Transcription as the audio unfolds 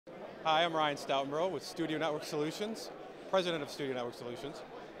Hi, I'm Ryan Stoutenborough with Studio Network Solutions, President of Studio Network Solutions.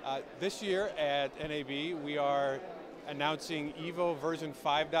 This year at NAB, we are announcing EVO version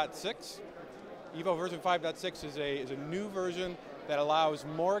 5.6. EVO version 5.6 is a new version that allows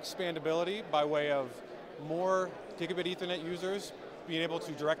more expandability by way of more gigabit Ethernet users being able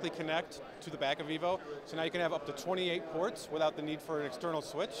to directly connect to the back of EVO. So now you can have up to 28 ports without the need for an external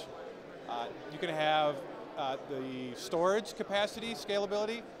switch. You can have the storage capacity,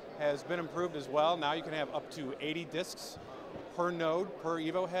 scalability has been improved as well. Now you can have up to 80 disks per node, per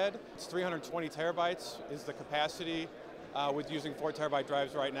EVO head. It's 320 terabytes is the capacity with using 4 terabyte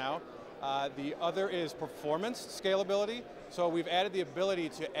drives right now. The other is performance scalability. So we've added the ability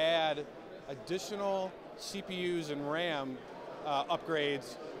to add additional CPUs and RAM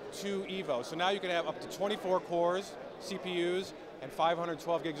upgrades to EVO. So now you can have up to 24 cores, CPUs, and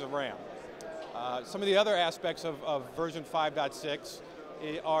 512 gigs of RAM. Some of the other aspects of version 5.6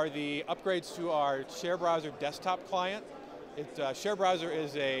 are the upgrades to our Share Browser desktop client. Share Browser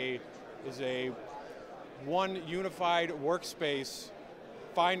is a one unified workspace,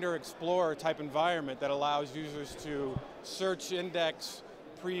 Finder Explorer type environment that allows users to search, index,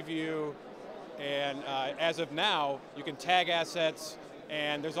 preview, and as of now, you can tag assets,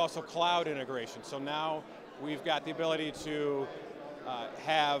 and there's also cloud integration. So now we've got the ability to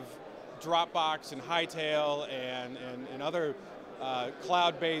have Dropbox and Hightail and other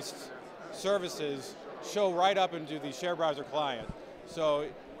cloud-based services show right up into the Share Browser client. So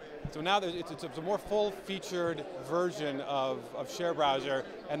now it's a more full-featured version of Share Browser,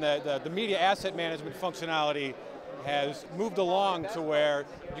 and the media asset management functionality has moved along to where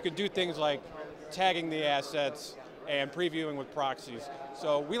you can do things like tagging the assets and previewing with proxies.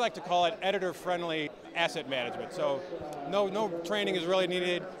 So we like to call it editor-friendly asset management. So no training is really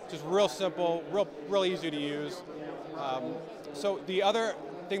needed, just real simple, real easy to use. So the other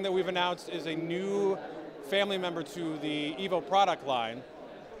thing that we've announced is a new family member to the EVO product line,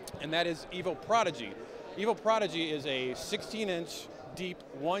 and that is EVO Prodigy. EVO Prodigy is a 16-inch deep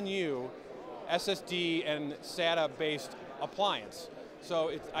 1U SSD and SATA based appliance.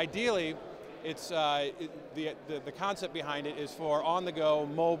 So the concept behind it is for on-the-go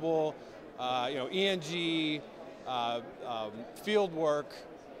mobile, ENG, field work,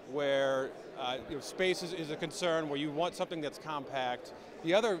 where space is a concern, where you want something that's compact.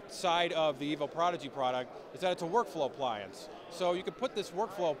 The other side of the EVO Prodigy product is that it's a workflow appliance. So you can put this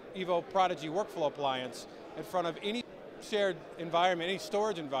EVO Prodigy workflow appliance in front of any shared environment, any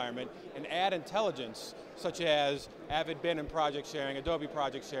storage environment, and add intelligence, such as Avid bin and project sharing, Adobe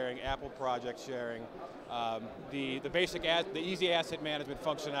project sharing, Apple project sharing, the easy asset management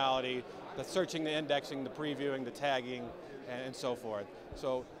functionality, the searching, the indexing, the previewing, the tagging, and so forth.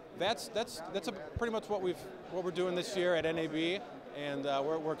 So that's pretty much what we're doing this year at NAB, and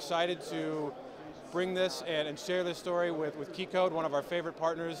we're excited to bring this and share this story with KeyCode, one of our favorite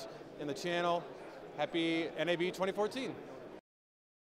partners in the channel. Happy NAB 2014.